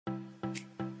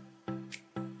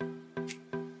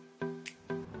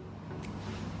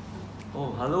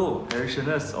Oh, hello,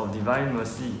 parishioners of Divine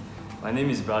Mercy. My name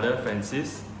is Brother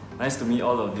Francis. Nice to meet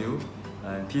all of you,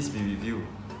 and peace be with you.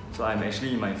 So I'm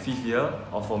actually in my 5th year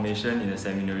of formation in the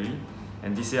seminary,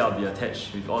 and this year I'll be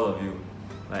attached with all of you.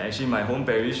 Actually, my home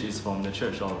parish is from the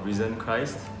Church of Risen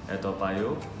Christ at Toa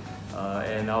Payoh,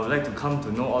 and I would like to come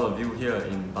to know all of you here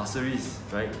in Passaris,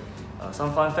 right?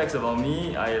 Some fun facts about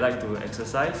me: I like to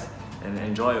exercise and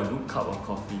enjoy a good cup of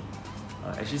coffee.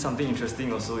 Actually, something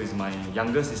interesting also is my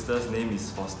younger sister's name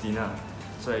is Faustina.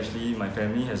 So actually, my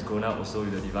family has grown up also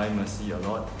with the Divine Mercy a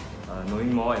lot,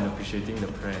 knowing more and appreciating the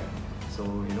prayer. So,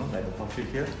 like the portrait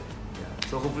here. Yeah.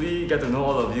 So hopefully get to know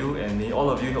all of you, and may all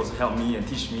of you also help me and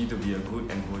teach me to be a good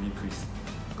and holy priest.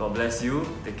 God bless you.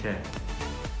 Take care.